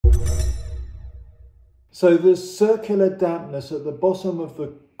So there's circular dampness at the bottom of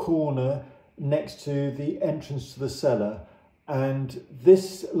the corner next to the entrance to the cellar, and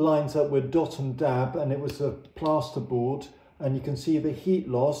this lines up with dot and dab, and it was a plasterboard, and you can see the heat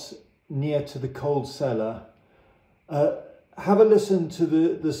loss near to the cold cellar. Have a listen to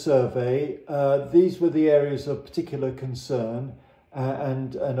the survey. These were the areas of particular concern,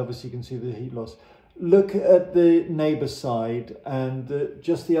 and obviously you can see the heat loss. Look at the neighbour side, and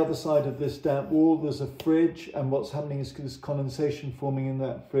just the other side of this damp wall, there's a fridge, and what's happening is there's condensation forming in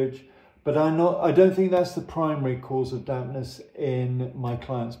that fridge. But I don't think that's the primary cause of dampness in my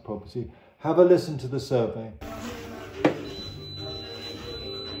client's property. Have a listen to the survey.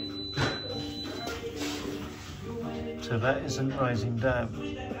 So that isn't rising damp.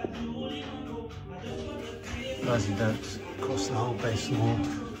 Rising damps across the whole base of the wall.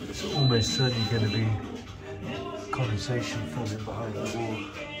 It's almost certainly going to be condensation forming behind the wall.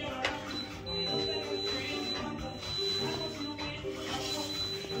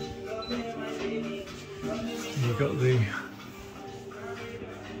 You've got the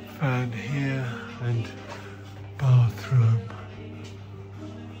fan here and bathroom.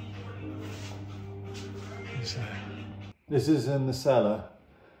 This is in the cellar.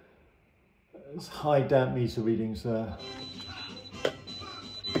 There's high damp meter readings there.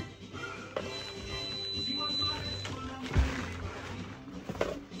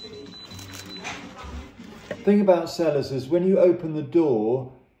 The thing about cellars is when you open the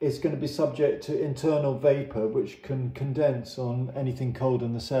door, it's going to be subject to internal vapour which can condense on anything cold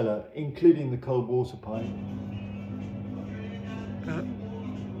in the cellar, including the cold water pipe.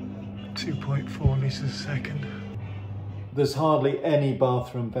 2.4 litres a second. There's hardly any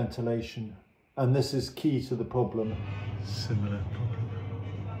bathroom ventilation, and this is key to the problem. Similar problem.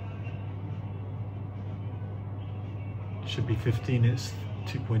 Should be 15, it's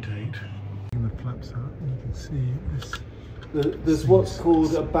 2.8. The flaps out, and you can see this. There's what's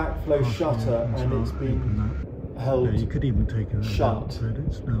called a backflow shutter, and it's been held you could even take it shut. But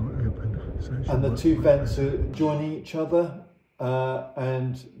it's now open. So and the two vents are joining each other,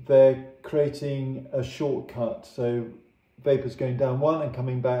 and they're creating a shortcut. So vapour's going down one and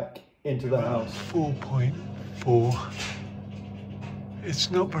coming back into the house. 4.4.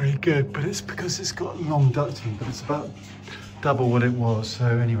 It's not very good, but it's because it's got long ducting, but it's about double what it was. So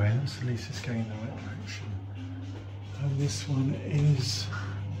anyway, that's at least it's going in the right direction. And this one is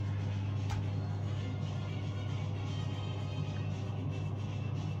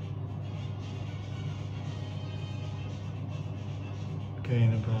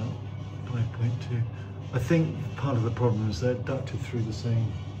going about 5.2. I think part of the problem is they're ducted through the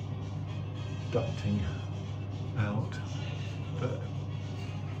same ducting out, but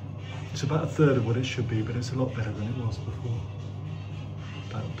it's about a third of what it should be, but it's a lot better than it was before.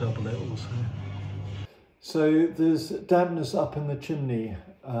 About double it also. So there's dampness up in the chimney,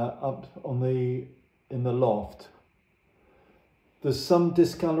 up on in the loft. There's some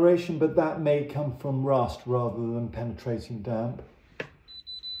discoloration, but that may come from rust rather than penetrating damp.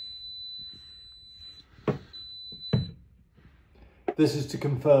 This is to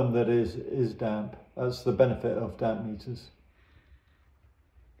confirm that it is damp. That's the benefit of damp meters.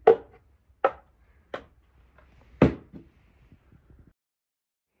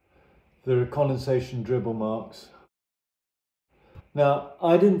 There are condensation dribble marks. Now,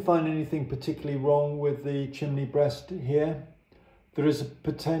 I didn't find anything particularly wrong with the chimney breast here. There is a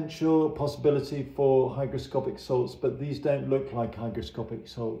possibility for hygroscopic salts, but these don't look like hygroscopic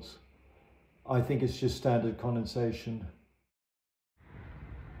salts. I think it's just standard condensation.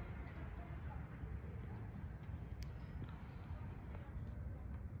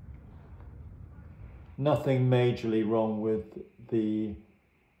 Nothing majorly wrong with the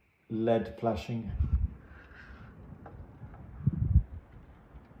LED flashing.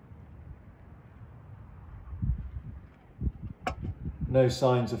 No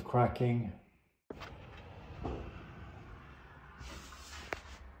signs of cracking.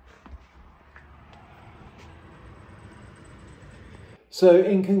 So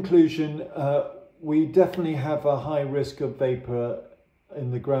in conclusion, we definitely have a high risk of vapour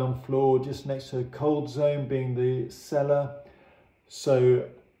in the ground floor, just next to a cold zone being the cellar. So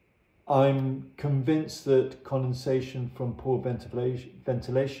I'm convinced that condensation from poor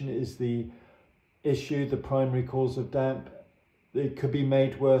ventilation is the issue, the primary cause of damp. It could be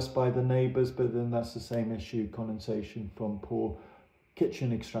made worse by the neighbours, but then that's the same issue, condensation from poor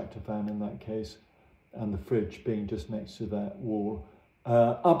kitchen extractor fan in that case, and the fridge being just next to that wall.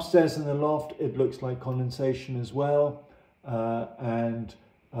 Upstairs in the loft, it looks like condensation as well, and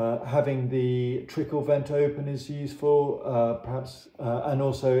Having the trickle vent open is useful, perhaps, and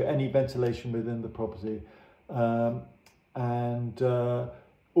also any ventilation within the property.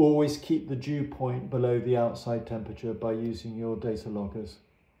 Always keep the dew point below the outside temperature by using your data loggers.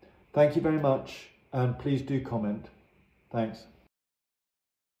 Thank you very much, and please do comment. Thanks.